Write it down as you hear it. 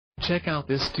Check out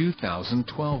this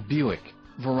 2012 Buick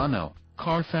Verano.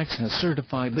 Carfax has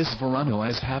certified this Verano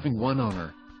as having one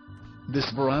owner. This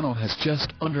Verano has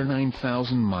just under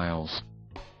 9,000 miles.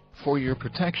 For your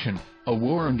protection, a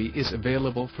warranty is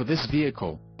available for this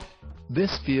vehicle.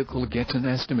 This vehicle gets an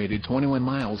estimated 21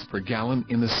 miles per gallon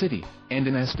in the city, and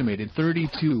an estimated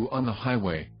 32 on the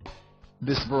highway.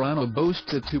 This Verano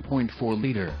boasts a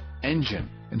 2.4-liter engine,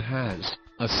 and has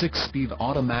a 6-speed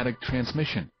automatic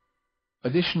transmission.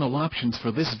 Additional options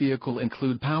for this vehicle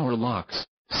include power locks,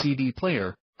 CD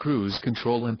player, cruise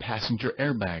control and passenger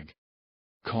airbag.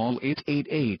 Call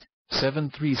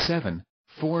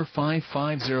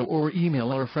 888-737-4550 or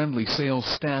email our friendly sales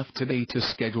staff today to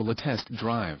schedule a test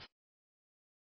drive.